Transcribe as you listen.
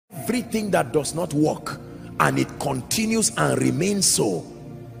everything that does not work and it continues and remains so,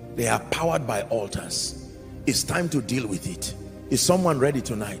 they are powered by altars. It's time to deal with it. Is someone ready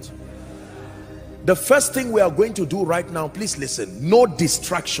tonight? The first thing we are going to do right now, please listen, no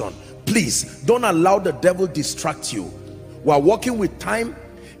distraction. Please don't allow the devil distract you. We are working with time.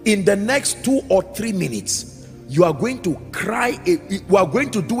 In the next 2 or 3 minutes, you are going to cry. We are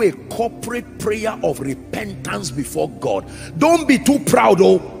going to do a corporate prayer of repentance before God. Don't be too proud.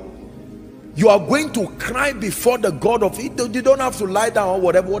 You are going to cry before the God of it. You don't have to lie down or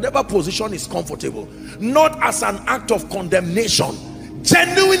whatever position is comfortable. Not as an act of condemnation.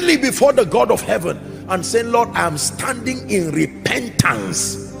 Genuinely before the God of heaven and say, Lord, I am standing in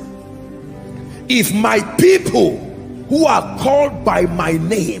repentance. If my people who are called by my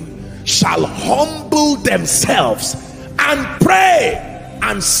name shall humble themselves and pray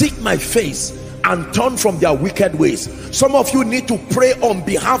and seek my face and turn from their wicked ways. Some of you need to pray on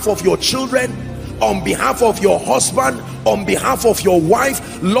behalf of your children, on behalf of your husband, on behalf of your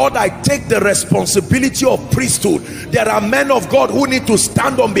wife. Lord, I take the responsibility of priesthood. There are men of God who need to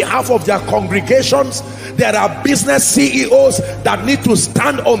stand on behalf of their congregations. There are business CEOs that need to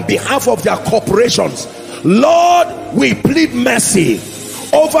stand on behalf of their corporations. Lord, we plead mercy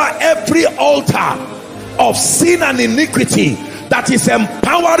over every altar of sin and iniquity that is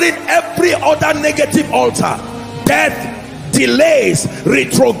empowering every other negative altar. Death, delays,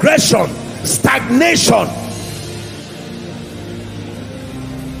 retrogression, stagnation.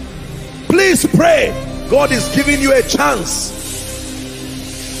 Please pray. God is giving you a chance.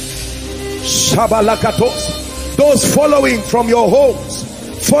 Shabalakatos. Those following from your homes,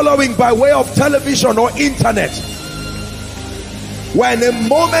 following by way of television or internet, we're in a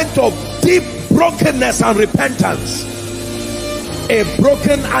moment of deep brokenness and repentance. A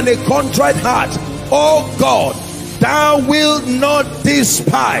broken and a contrite heart, oh God, thou wilt not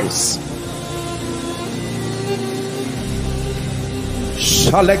despise.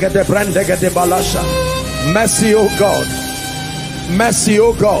 Mercy, oh God, mercy,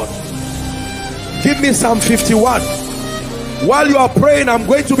 oh God. Give me Psalm 51. While you are praying, I'm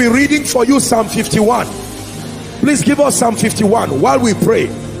going to be reading for you Psalm 51. Please give us Psalm 51 while we pray.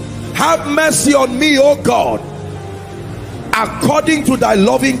 Have mercy on me, oh God, according to thy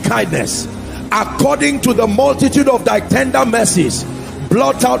loving kindness, according to the multitude of thy tender mercies,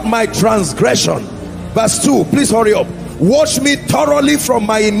 blot out my transgression. Verse 2, please hurry up. Wash me thoroughly from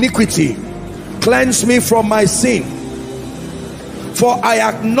my iniquity, cleanse me from my sin, for I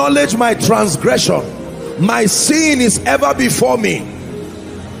acknowledge my transgression. My sin is ever before me.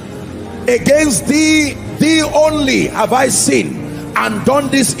 Against thee only have I sinned and done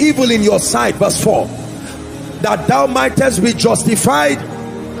this evil in your sight. Verse 4, that thou mightest be justified.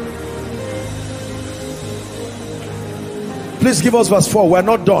 Please give us verse 4. We're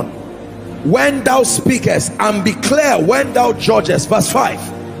not done. When thou speakest, and be clear when thou judgest. Verse 5,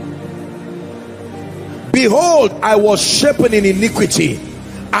 behold, I was shapen in iniquity,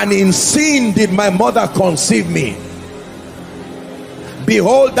 and in sin did my mother conceive me.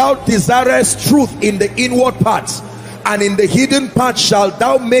 Behold, thou desirest truth in the inward parts, and in the hidden parts shalt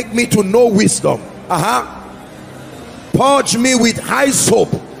thou make me to know wisdom. Purge me with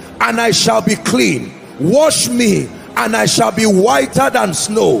hyssop, and I shall be clean. Wash me, and I shall be whiter than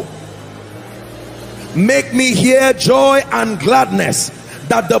snow. Make me hear joy and gladness,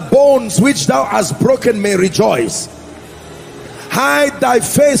 that the bones which thou hast broken may rejoice. Hide thy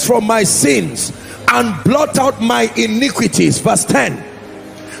face from my sins, and blot out my iniquities. Verse 10,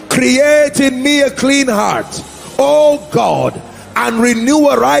 create in me a clean heart, O God, and renew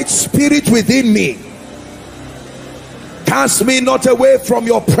a right spirit within me. Cast me not away from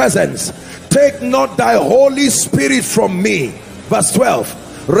your presence. Take not thy Holy Spirit from me. Verse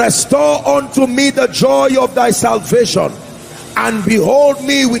 12, restore unto me the joy of thy salvation, and uphold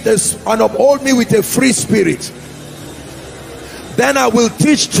me with a free spirit. Then I will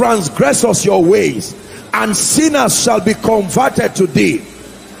teach transgressors your ways, and sinners shall be converted to thee.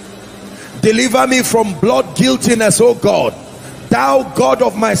 Deliver me from blood guiltiness, O God, thou God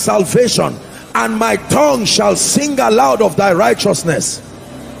of my salvation, and my tongue shall sing aloud of thy righteousness.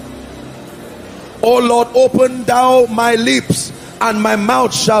 O Lord, open thou my lips, and my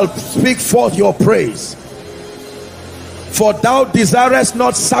mouth shall speak forth your praise. For thou desirest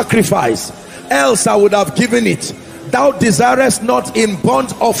not sacrifice, else I would have given it. Thou desirest not in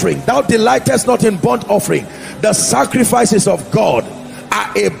burnt offering, thou delightest not in burnt offering. The sacrifices of God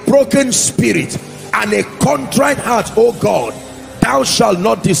are a broken spirit and a contrite heart, O God, thou shalt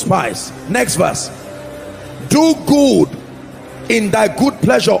not despise. Next verse. Do good in thy good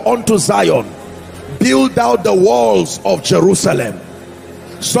pleasure unto Zion. Build thou the walls of Jerusalem.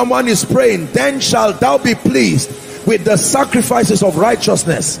 Someone is praying, then shalt thou be pleased with the sacrifices of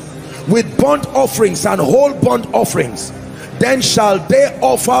righteousness, with burnt offerings and whole burnt offerings. Then shall they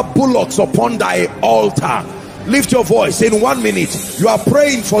offer bullocks upon thy altar. Lift your voice in 1 minute. You are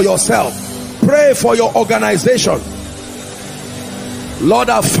praying for yourself. Pray for your organization. Lord,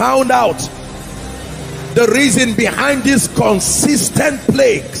 I found out the reason behind these consistent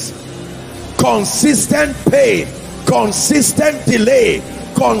plagues, consistent pain, consistent delay,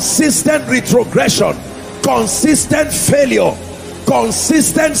 consistent retrogression, consistent failure,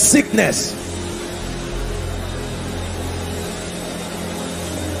 consistent sickness.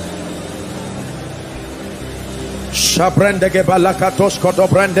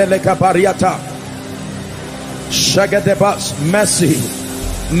 Mercy,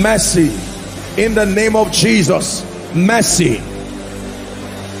 mercy, in the name of Jesus. Mercy.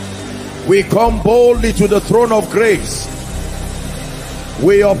 We come boldly to the throne of grace.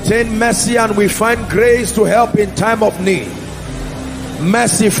 We obtain mercy and we find grace to help in time of need.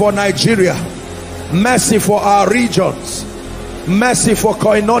 Mercy for Nigeria, mercy for our regions, mercy for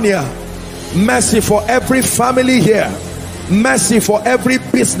Koinonia, mercy for every family here, mercy for every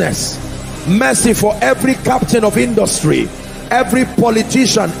business, mercy for every captain of industry, every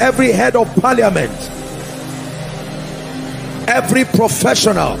politician, every head of parliament, every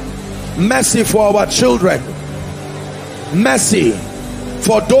professional. Mercy for our children, mercy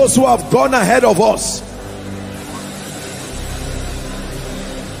for those who have gone ahead of us.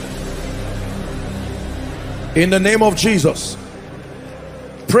 In the name of Jesus.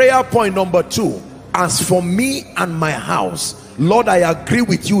 Prayer point number 2. As for me and my house, Lord, I agree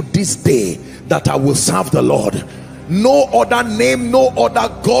with you this day that I will serve the Lord. No other name, no other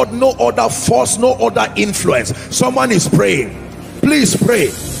God, no other force, no other influence. Someone is praying. Please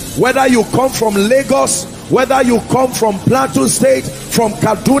pray. Whether you come from Lagos, whether you come from Plateau State, from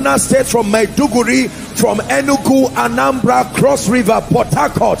Kaduna State, from Maiduguri, from Enugu, Anambra, Cross River, Port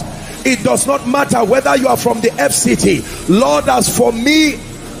Harcourt, it does not matter whether you are from the FCT. Lord, as for me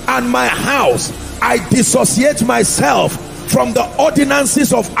and my house, I dissociate myself from the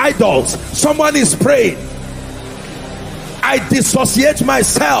ordinances of idols. Someone is praying. I dissociate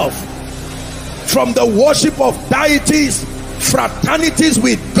myself from the worship of deities, fraternities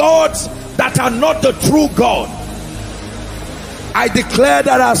with gods that are not the true God. I declare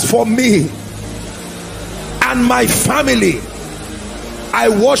that as for me and my family, I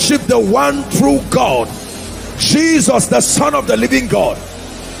worship the one true God, Jesus, the Son of the living God.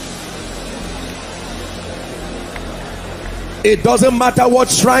 It doesn't matter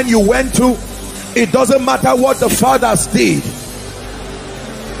what shrine you went to. It doesn't matter what the fathers did.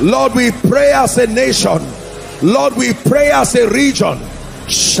 Lord, we pray as a nation. Lord, we pray as a region.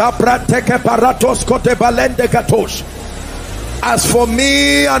 As for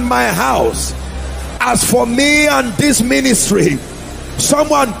me and my house, as for me and this ministry,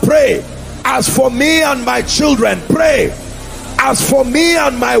 someone pray. As for me and my children, pray. As for me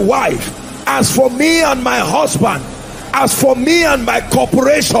and my wife, as for me and my husband, as for me and my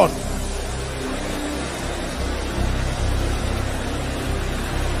corporation.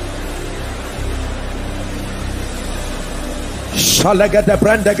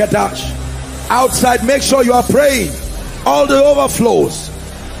 Outside, make sure you are praying. All the overflows.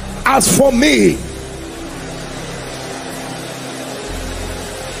 As for me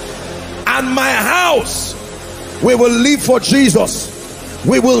and my house, we will live for Jesus.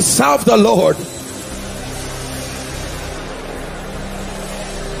 We will serve the Lord.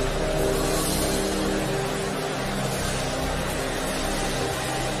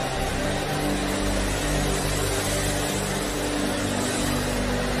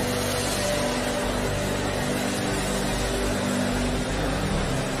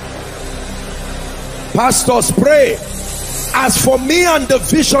 Pastors, pray. As for me and the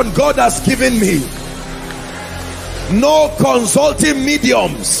vision God has given me, no consulting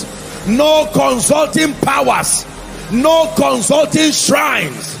mediums, no consulting powers, no consulting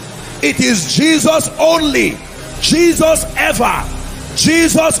shrines. It is Jesus only, Jesus ever,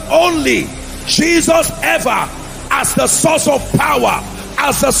 Jesus only, Jesus ever, as the source of power,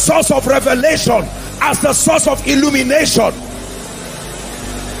 as the source of revelation, as the source of illumination.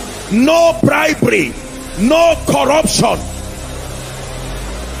 No bribery, no corruption.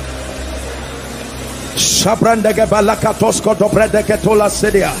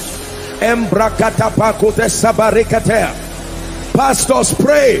 Pastors,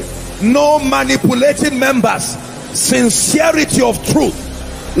 pray. No manipulating members. Sincerity of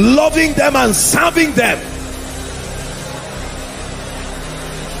truth, loving them and serving them.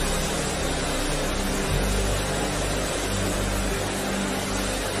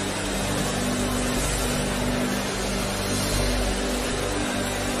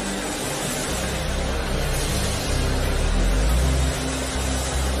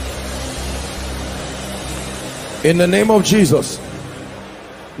 In the name of Jesus.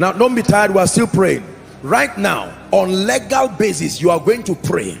 Now don't be tired, we are still praying. Right now, on legal basis, you are going to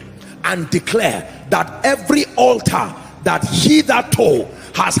pray and declare that every altar that hitherto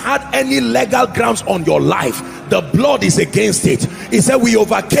has had any legal grounds on your life, the blood is against it. He said we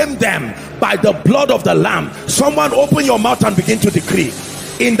overcame them by the blood of the Lamb. Someone open your mouth and begin to decree.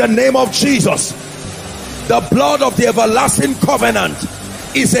 In the name of Jesus, the blood of the everlasting covenant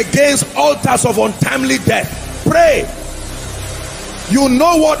is against altars of untimely death. Pray. You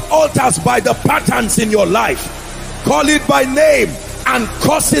know what altars by the patterns in your life. Call it by name and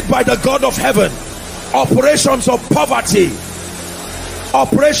curse it by the God of heaven. Operations of poverty,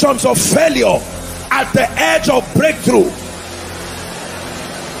 operations of failure, at the edge of breakthrough,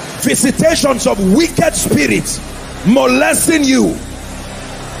 visitations of wicked spirits molesting you,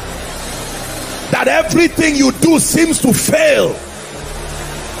 that everything you do seems to fail.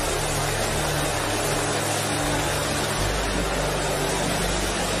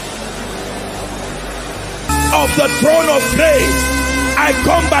 Of the throne of grace, I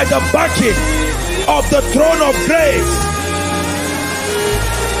come by the backing of the throne of grace.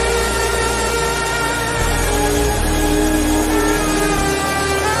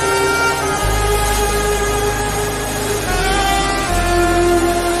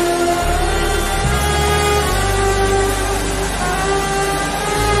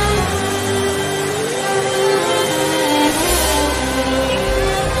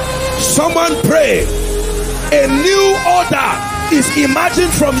 Someone pray. A new order is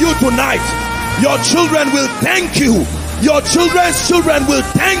imagined from you tonight. Your children will thank you. Your children's children will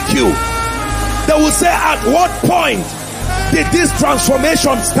thank you. They will say, at what point did this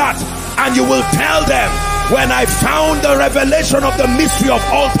transformation start? And you will tell them, when I found the revelation of the mystery of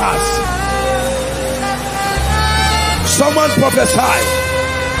altars. Someone prophesy.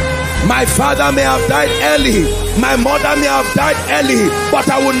 My father may have died early, my mother may have died early, but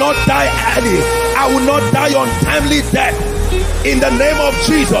I will not die early. I will not die untimely death. In the name of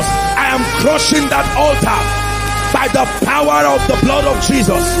Jesus, I am crushing that altar by the power of the blood of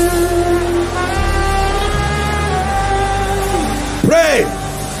Jesus. Pray.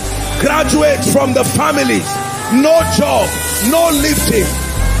 Graduates from the families, no job, no lifting.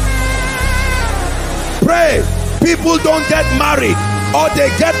 Pray. People don't get married, or they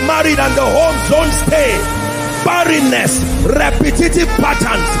get married and the homes don't stay. Barrenness, repetitive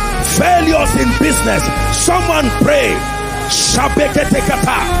patterns, failures in business. Someone pray.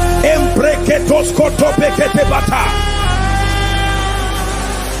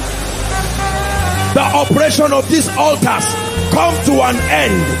 The operation of these altars come to an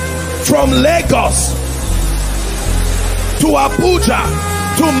end. From Lagos to Abuja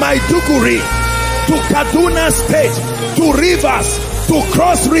to Maiduguri to Kaduna State to Rivers to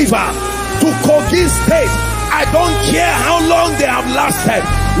Cross River to Kogi State. I don't care how long they have lasted.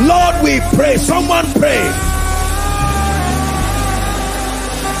 Lord, we pray. Someone pray.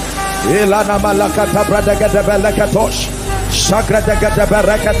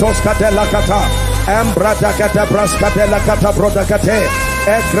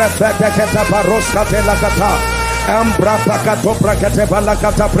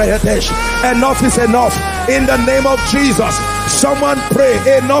 Enough is enough. In the name of Jesus, someone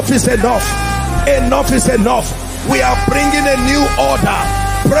pray. Enough is enough. Enough is enough. We are bringing a new order.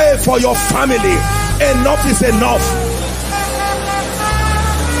 Pray for your family. Enough is enough.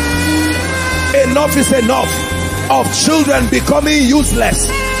 Enough is enough of children becoming useless.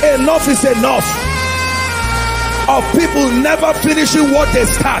 Enough is enough of people never finishing what they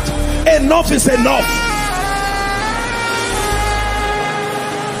start. Enough is enough.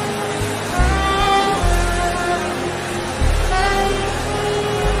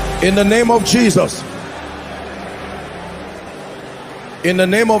 In the name of Jesus. In the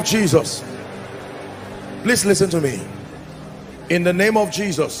name of Jesus. Please listen to me. In the name of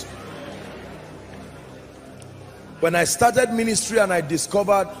Jesus. When I started ministry and I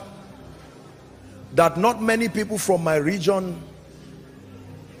discovered that not many people from my region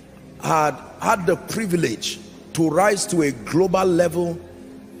had had the privilege to rise to a global level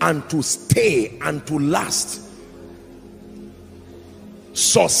and to stay and to last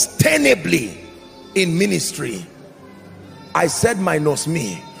sustainably in ministry, I said minus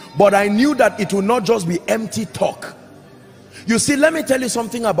me. But I knew that it will not just be empty talk. You see, let me tell you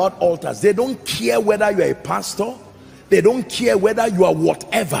something about altars. They don't care whether you are a pastor. They don't care whether you are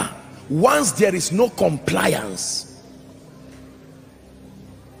whatever. Once there is no compliance,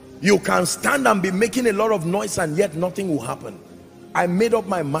 you can stand and be making a lot of noise and yet nothing will happen. I made up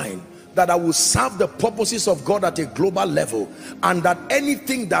my mind that I will serve the purposes of God at a global level, and that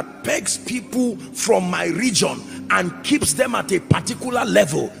anything that pegs people from my region and keeps them at a particular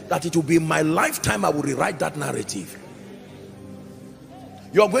level, that it will be in my lifetime I will rewrite that narrative.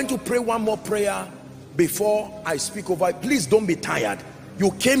 You are going to pray one more prayer before I speak over. Please don't be tired.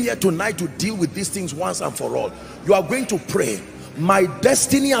 You came here tonight to deal with these things once and for all. You are going to pray, my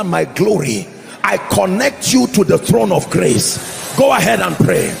destiny and my glory, I connect you to the throne of grace. Go ahead and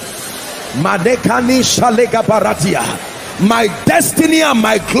pray. My destiny and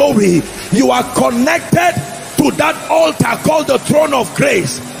my glory, you are connected to that altar called the throne of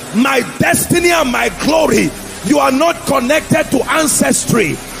grace. My destiny and my glory, you are not connected to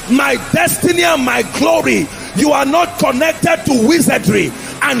ancestry. My destiny and my glory, you are not connected to wizardry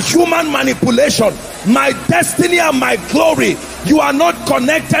and human manipulation. My destiny and my glory, you are not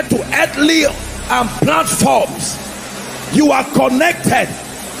connected to earthly platforms. You are connected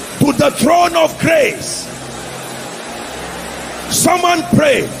to the throne of grace. Someone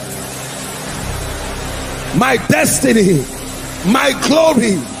pray, my destiny, my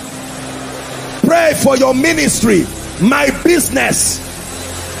glory. Pray for your ministry, my business,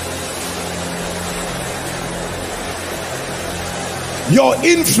 your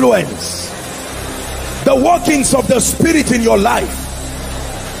influence, the workings of the Spirit in your life,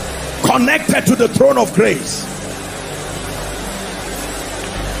 connected to the throne of grace,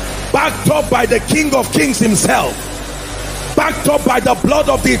 backed up by the King of Kings himself, backed up by the blood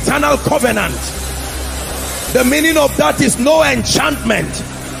of the eternal covenant. The meaning of that is no enchantment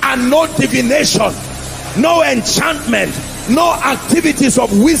and no divination, no enchantment, no activities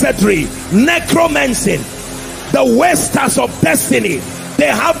of wizardry, necromancy. The wasters of destiny, they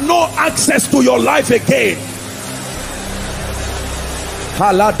have no access to your life again.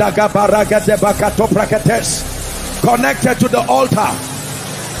 Connected to the altar.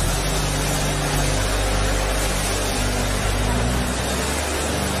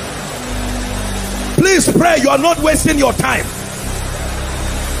 Please pray, you are not wasting your time.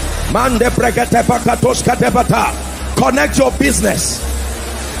 Connect your business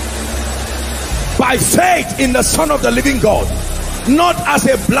by faith in the Son of the living God, not as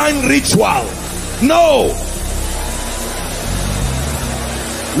a blind ritual. No,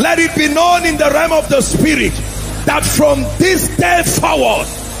 let it be known in the realm of the Spirit that from this day forward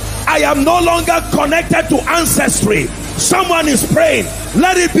I am no longer connected to ancestry. Someone is praying,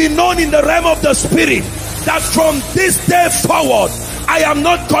 let it be known in the realm of the Spirit that from this day forward I am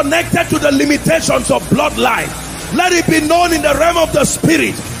not connected to the limitations of bloodline. Let it be known in the realm of the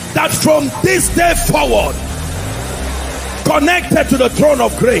Spirit that from this day forward, connected to the throne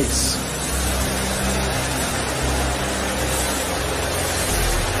of grace.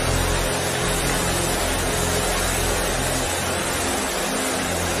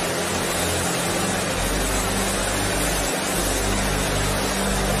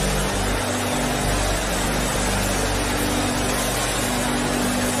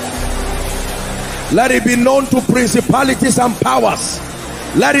 Let it be known to principalities and powers.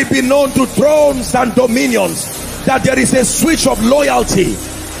 Let it be known to thrones and dominions that there is a switch of loyalty.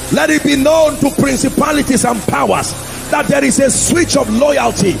 Let it be known to principalities and powers that there is a switch of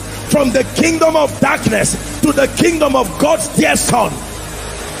loyalty from the kingdom of darkness to the kingdom of God's dear Son.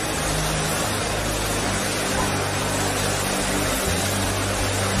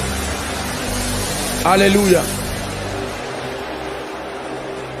 Hallelujah.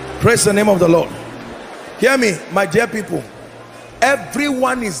 Praise the name of the Lord. Hear me, my dear people.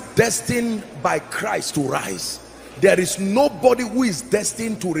 Everyone is destined by Christ to rise. There is nobody who is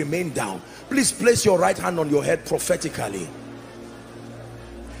destined to remain down. Please place your right hand on your head prophetically.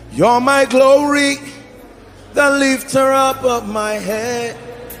 You're my glory, the lifter up of my head.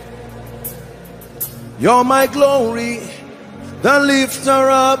 You're my glory, the lifter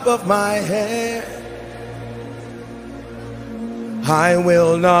up of my head. I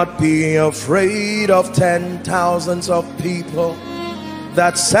will not be afraid of 10,000s of people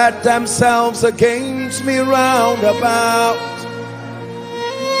that set themselves against me round about.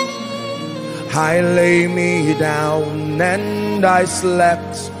 I lay me down and I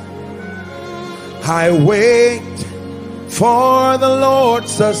slept. I wait, for the Lord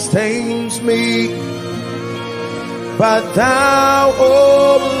sustains me. But thou,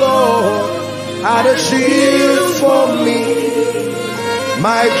 O Lord, art a shield for me,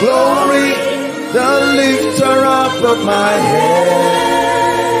 my glory, the lifter up of my head.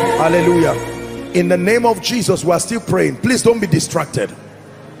 Hallelujah. In the name of Jesus, we are still praying. Please don't be distracted.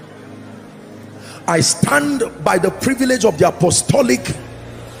 I stand by the privilege of the apostolic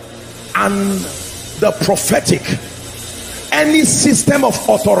and the prophetic any system of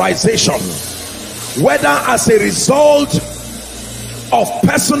authorization, whether as a result of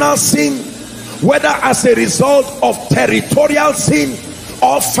personal sin, whether as a result of territorial sin,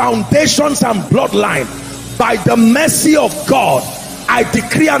 or foundations and bloodline, by the mercy of God, I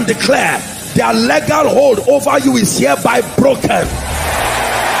decree and declare their legal hold over you is hereby broken.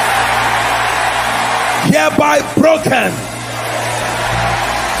 Hereby broken.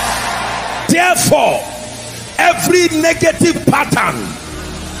 Therefore, every negative pattern,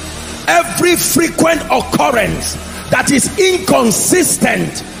 every frequent occurrence that is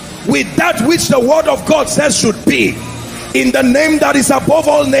inconsistent with that which the word of God says should be, in the name that is above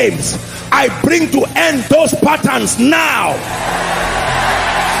all names, I bring to end those patterns now.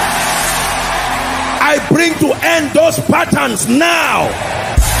 I bring to end those patterns now.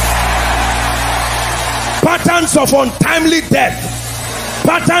 Patterns of untimely death,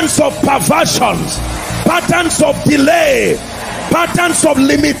 patterns of perversions, patterns of delay, patterns of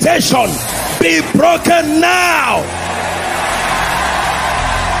limitation, be broken now.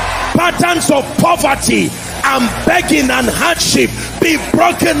 Patterns of poverty and begging and hardship, be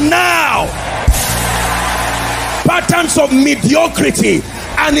broken now. Patterns of mediocrity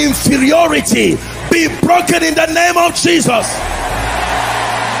and inferiority, be broken in the name of Jesus.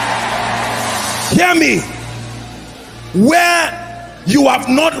 Hear me. Where you have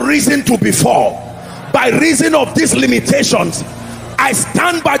not risen to before, by reason of these limitations, I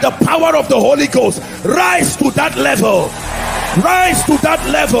stand by the power of the Holy Ghost. Rise to that level. Rise to that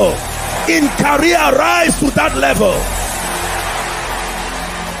level. In career, rise to that level.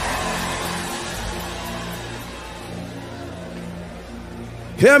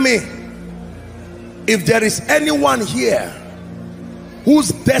 Hear me. If there is anyone here whose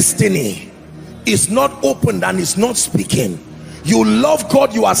destiny is not opened and is not speaking, you love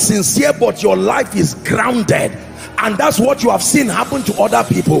God, you are sincere, but your life is grounded, and that's what you have seen happen to other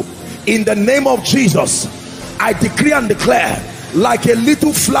people, in the name of Jesus, I decree and declare, like a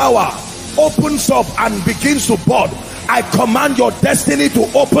little flower opens up and begins to bud, I command your destiny to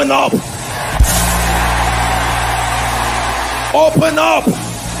open up. Open up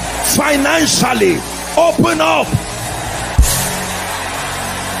financially. Open up.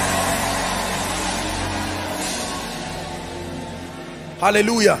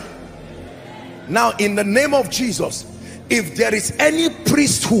 Hallelujah. Now, in the name of Jesus, if there is any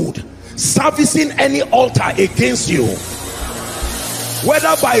priesthood servicing any altar against you,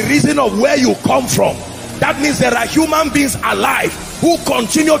 whether by reason of where you come from, that means there are human beings alive who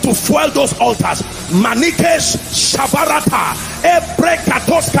continue to fuel those altars. Manikesh Shabarata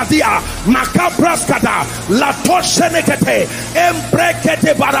Ebrekatoskadia Makabraskada Latoshenekete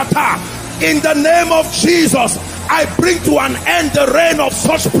Embrekete Barata. In the name of Jesus, I bring to an end the reign of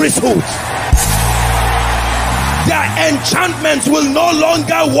such priesthoods. Their enchantments will no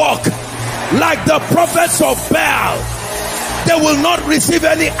longer work like the prophets of Baal. They will not receive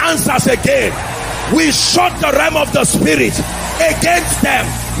any answers again. We shut the realm of the spirit against them.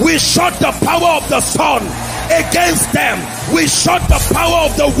 We shut the power of the sun against them. We shut the power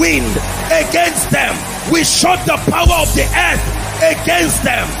of the wind against them. We shut the power of the earth against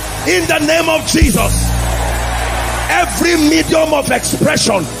them. In the name of Jesus, every medium of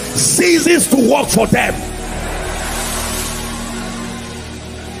expression ceases to work for them.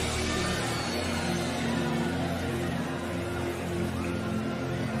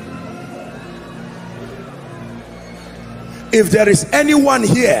 If there is anyone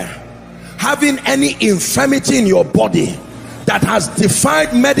here having any infirmity in your body that has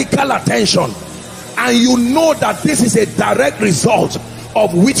defied medical attention, and you know that this is a direct result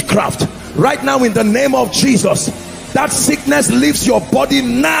of witchcraft, right now in the name of Jesus, that sickness leaves your body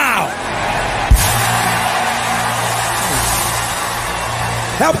now.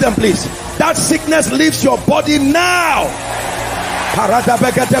 Help them, please. That sickness leaves your body now.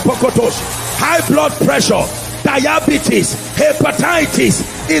 High blood pressure, diabetes, hepatitis,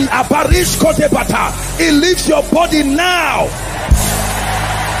 it leaves your body now.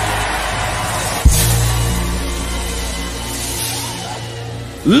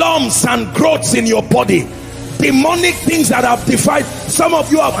 Lumps and growths in your body, demonic things that have defied. Some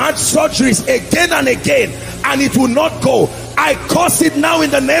of you have had surgeries again and again and it will not go. I curse it now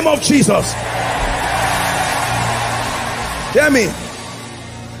in the name of Jesus. Hear me.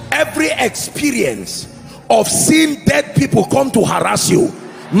 Every experience of seeing dead people come to harass you,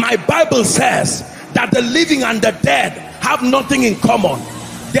 my Bible says that the living and the dead have nothing in common.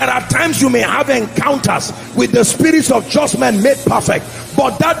 There are times you may have encounters with the spirits of just men made perfect,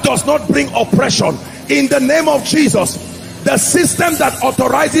 but that does not bring oppression. In the name of Jesus, the system that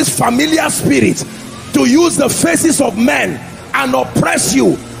authorizes familiar spirits to to use the faces of men and oppress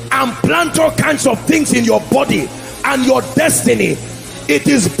you and plant all kinds of things in your body and your destiny, it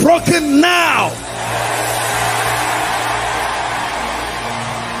is broken now.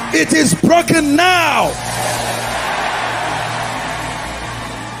 It is broken now.